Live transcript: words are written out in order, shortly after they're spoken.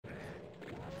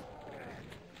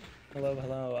Hello,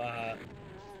 hello,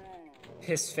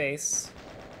 Pissface.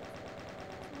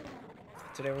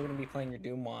 Today we're gonna be playing your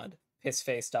Doom mod.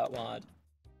 Pissface.wad.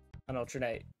 An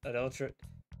ultra...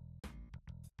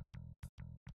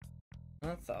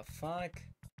 What the fuck?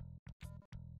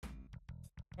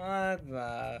 What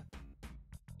the...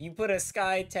 You put a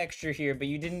sky texture here, but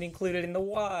you didn't include it in the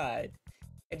WAD.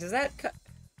 And does that cut...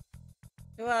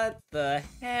 What the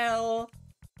hell?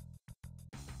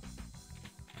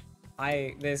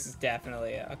 This is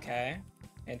definitely... Okay.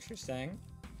 Interesting.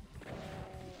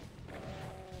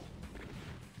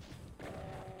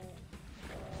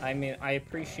 I mean, I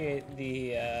appreciate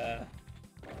the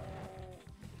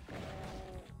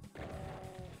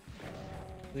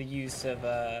use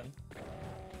of,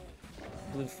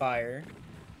 blue fire.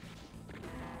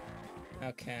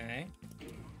 Okay.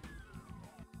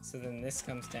 So then this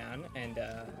comes down, and,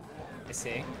 I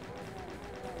see.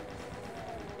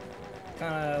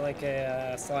 Kinda like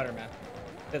a, slaughter map.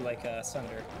 A bit like,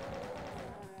 Sunder.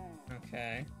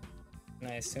 Okay.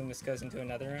 And I assume this goes into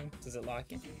another room? Does it lock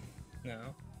you?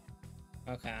 No.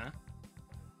 Okay.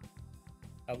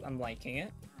 I'm liking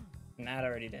it. And that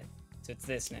already did. So it's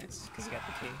this next, because you got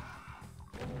the key.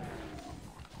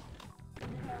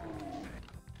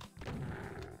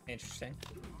 Interesting.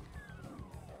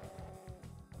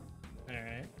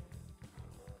 Alright.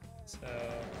 So...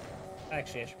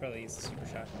 Actually, I should probably use the super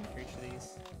shotgun for each of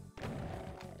these.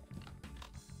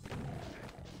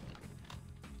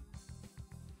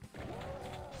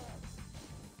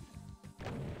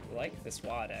 I like this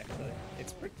WAD, actually.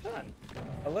 It's pretty fun.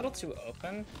 A little too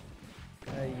open.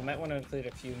 You might want to include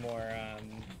a few more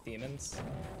demons.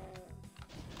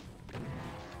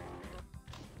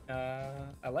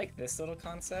 I like this little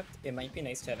concept. It might be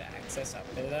nice to have access up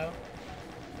there, though.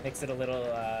 Makes it a little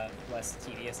less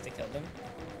tedious to kill them.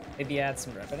 Maybe add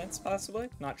some revenants, possibly?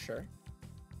 Not sure.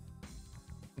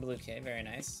 Blue K, very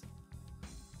nice.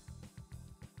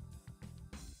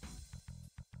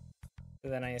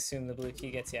 So then I assume the blue key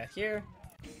gets you out here.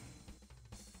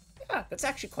 Yeah, that's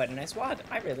actually quite a nice WAD.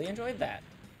 I really enjoyed that.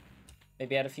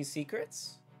 Maybe add a few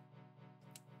secrets?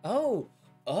 Oh!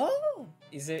 Oh!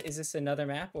 Is this another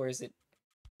map, or is it...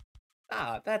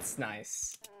 Ah, that's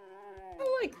nice.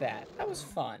 I like that. That was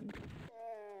fun.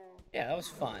 Yeah, that was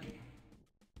fun.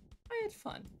 I had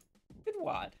fun. Good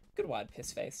WAD. Good WAD,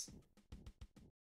 Pissface.